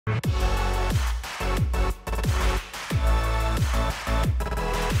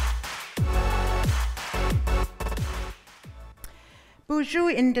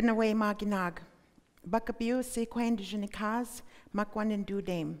Bonjour Indinawe Maginag. Bakabiu sequin de Jenikaz, Makwan and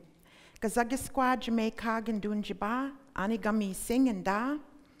Dudame. Gazagisqua Jamaica and Dunjiba, Anigami Sing and Da.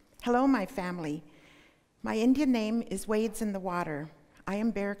 Hello, my family. My Indian name is Wades in the Water. I am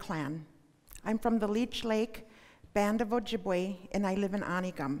Bear Clan. I'm from the Leech Lake, Band of Ojibwe, and I live in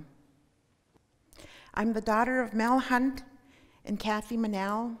Anigam. I'm the daughter of Mel Hunt and Kathy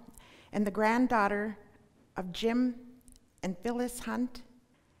Manel, and the granddaughter of Jim and Phyllis Hunt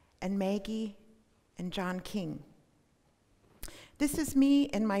and Maggie and John King. This is me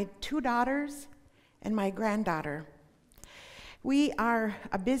and my 2 daughters and my granddaughter. We are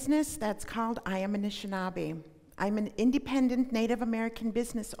a business that's called I Am Anishinaabe. I'm an independent Native American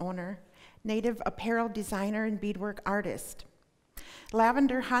business owner, Native apparel designer, and beadwork artist.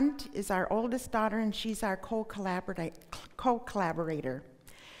 Lavender Hunt is our oldest daughter, and she's our co-collaborator.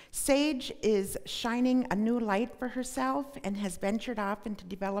 Sage is shining a new light for herself and has ventured off into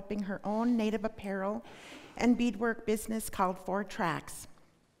developing her own Native apparel and beadwork business called 4 Tracks.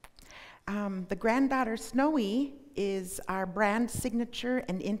 The granddaughter Snowy is our brand signature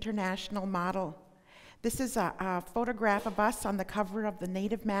and international model. This is a photograph of us on the cover of the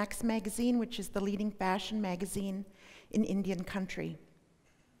Native Max magazine, which is the leading fashion magazine in Indian country.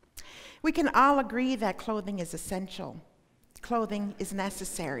 We can all agree that clothing is essential. Clothing is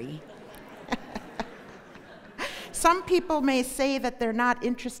necessary. Some people may say that they're not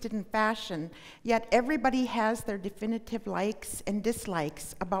interested in fashion, yet everybody has their definitive likes and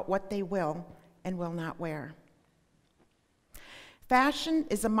dislikes about what they will and will not wear. Fashion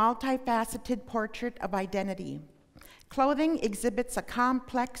is a multifaceted portrait of identity. Clothing exhibits a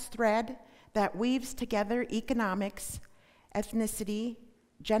complex thread that weaves together economics, ethnicity,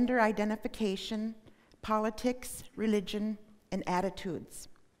 gender identification, politics, religion, and attitudes.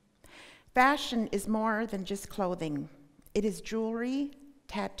 Fashion is more than just clothing. It is jewelry,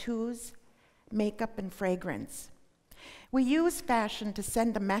 tattoos, makeup, and fragrance. We use fashion to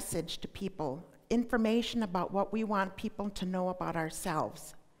send a message to people, information about what we want people to know about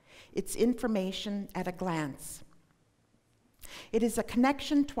ourselves. It's information at a glance. It is a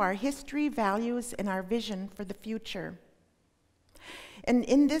connection to our history, values, and our vision for the future. And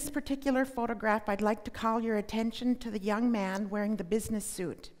in this particular photograph, I'd like to call your attention to the young man wearing the business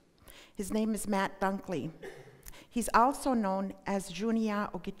suit. His name is Matt Dunkley. He's also known as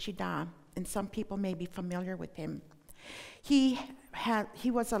Junia Ogichida, and some people may be familiar with him. He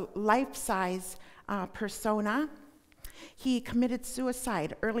was a life-size persona. He committed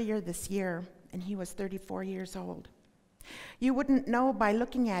suicide earlier this year, and he was 34 years old. You wouldn't know by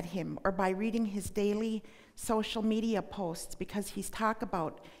looking at him or by reading his daily social media posts, because he's talked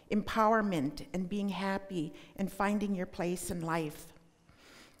about empowerment and being happy and finding your place in life.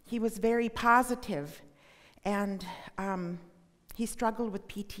 He was very positive, and he struggled with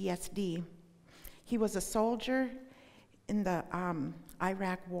PTSD. He was a soldier in the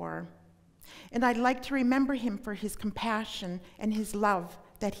Iraq War. And I'd like to remember him for his compassion and his love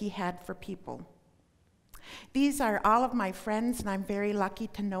that he had for people. These are all of my friends, and I'm very lucky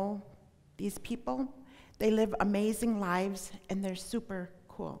to know these people. They live amazing lives, and they're super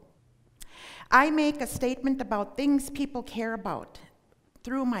cool. I make a statement about things people care about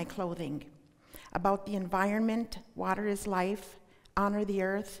through my clothing, about the environment, water is life, honor the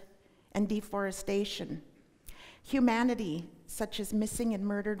earth, and deforestation. Humanity, such as missing and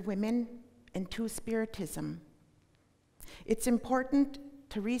murdered women, and two-spiritism. It's important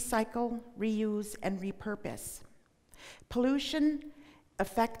to recycle, reuse, and repurpose. Pollution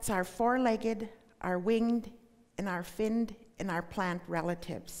affects our four-legged, our winged, and our finned, and our plant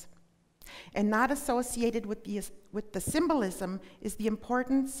relatives. And not associated with the symbolism is the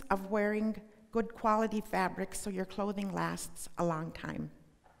importance of wearing good quality fabric so your clothing lasts a long time.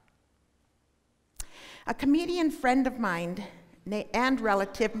 A comedian friend of mine and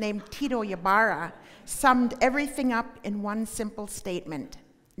relative named Tito Ybarra summed everything up in one simple statement: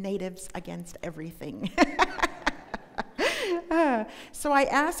 natives against everything. So I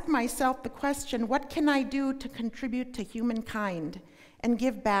ask myself the question, what can I do to contribute to humankind and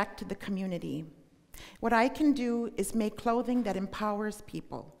give back to the community? What I can do is make clothing that empowers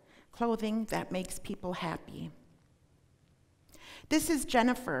people, clothing that makes people happy. This is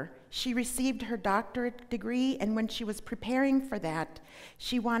Jennifer. She received her doctorate degree, and when she was preparing for that,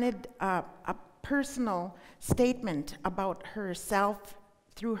 she wanted a personal statement about herself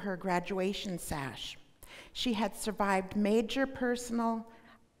through her graduation sash. She had survived major personal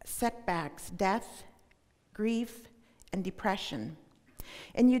setbacks, death, grief, and depression.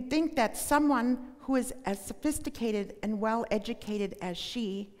 And you'd think that someone who is as sophisticated and well-educated as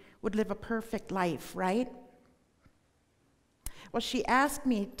she would live a perfect life, right? Well, she asked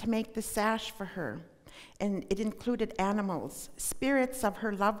me to make the sash for her, and it included animals, spirits of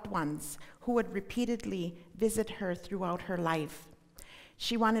her loved ones who would repeatedly visit her throughout her life.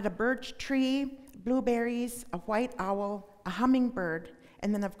 She wanted a birch tree, blueberries, a white owl, a hummingbird,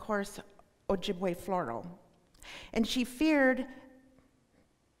 and then, of course, Ojibwe floral. And she feared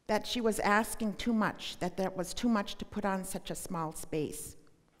that she was asking too much, that was too much to put on such a small space.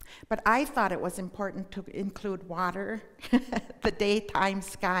 But I thought it was important to include water, the daytime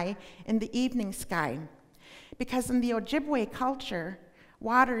sky, and the evening sky. Because in the Ojibwe culture,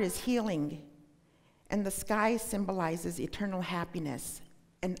 water is healing, and the sky symbolizes eternal happiness.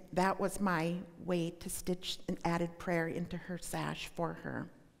 And that was my way to stitch an added prayer into her sash for her.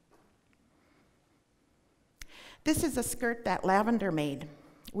 This is a skirt that Lavender made.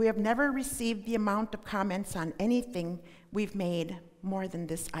 We have never received the amount of comments on anything we've made more than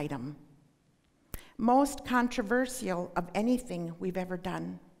this item. Most controversial of anything we've ever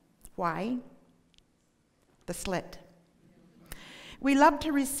done. Why? The slit. We love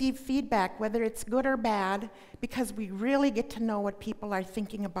to receive feedback, whether it's good or bad, because we really get to know what people are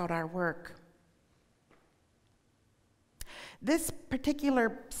thinking about our work. This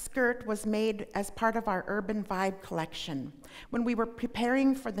particular skirt was made as part of our Urban Vibe collection. When we were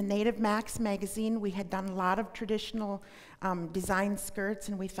preparing for the Native Max magazine, we had done a lot of traditional design skirts,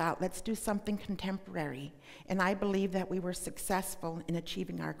 and we thought, let's do something contemporary. And I believe that we were successful in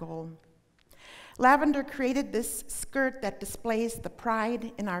achieving our goal. Lavender created this skirt that displays the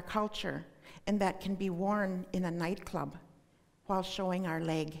pride in our culture and that can be worn in a nightclub while showing our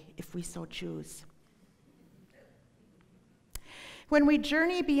leg if we so choose. When we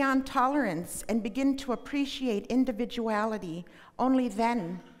journey beyond tolerance and begin to appreciate individuality, only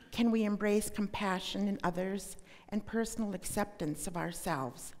then can we embrace compassion in others and personal acceptance of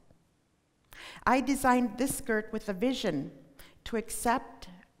ourselves. I designed this skirt with a vision to accept,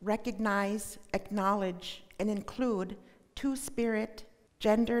 recognize, acknowledge, and include two-spirit,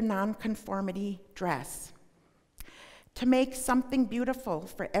 gender nonconformity dress, to make something beautiful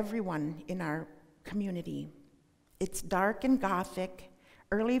for everyone in our community. It's dark and Gothic,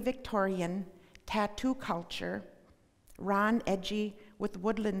 early Victorian, tattoo culture, raw and edgy with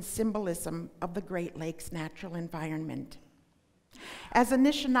woodland symbolism of the Great Lakes natural environment. As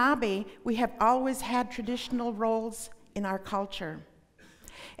Anishinaabe, we have always had traditional roles in our culture.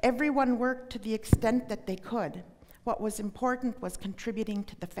 Everyone worked to the extent that they could. What was important was contributing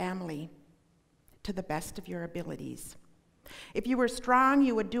to the family to the best of your abilities. If you were strong,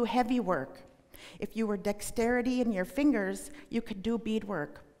 you would do heavy work. If you were dexterity in your fingers, you could do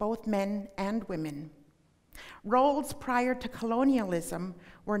beadwork, both men and women. Roles prior to colonialism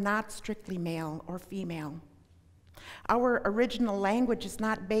were not strictly male or female. Our original language is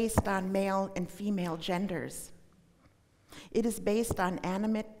not based on male and female genders. It is based on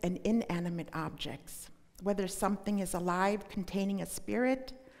animate and inanimate objects, whether something is alive containing a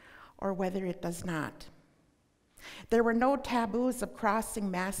spirit or whether it does not. There were no taboos of crossing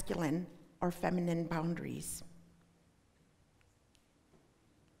masculine or feminine boundaries.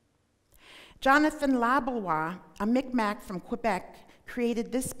 Jonathan Labalois, a Micmac from Quebec,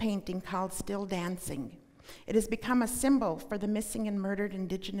 created this painting called Still Dancing. It has become a symbol for the missing and murdered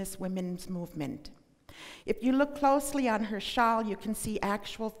Indigenous women's movement. If you look closely on her shawl, you can see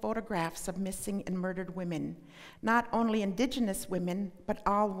actual photographs of missing and murdered women, not only Indigenous women, but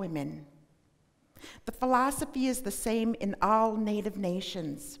all women. The philosophy is the same in all Native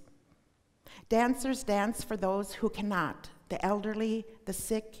nations. Dancers dance for those who cannot, the elderly, the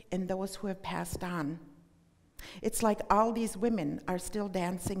sick, and those who have passed on. It's like all these women are still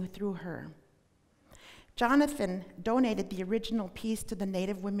dancing through her. Jonathan donated the original piece to the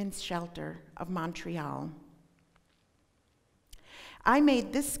Native Women's Shelter of Montreal. I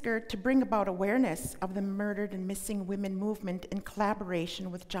made this skirt to bring about awareness of the murdered and missing women movement in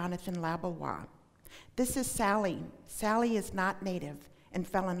collaboration with Jonathan Labalois. This is Sally. Sally is not Native and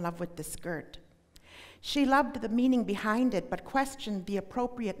fell in love with the skirt. She loved the meaning behind it, but questioned the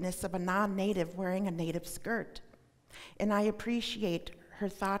appropriateness of a non-Native wearing a Native skirt. And I appreciate her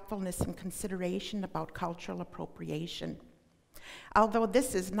thoughtfulness and consideration about cultural appropriation. Although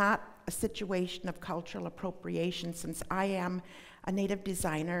this is not a situation of cultural appropriation, since I am a Native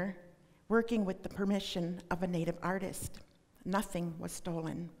designer working with the permission of a Native artist. Nothing was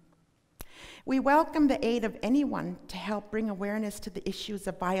stolen. We welcome the aid of anyone to help bring awareness to the issues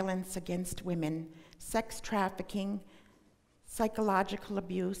of violence against women, sex trafficking, psychological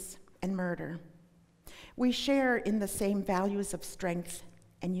abuse, and murder. We share in the same values of strength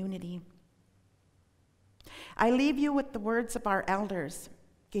and unity. I leave you with the words of our elders,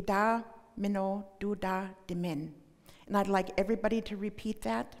 Gida Mino Duda Dimin. And I'd like everybody to repeat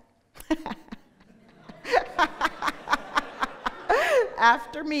that.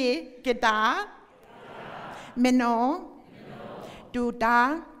 After me. Geda, Mino,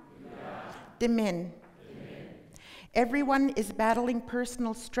 Duda, Dimin. Everyone is battling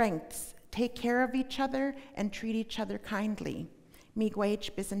personal strengths. Take care of each other and treat each other kindly.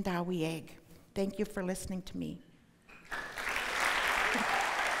 Miigwech Bizendawieg. Thank you for listening to me.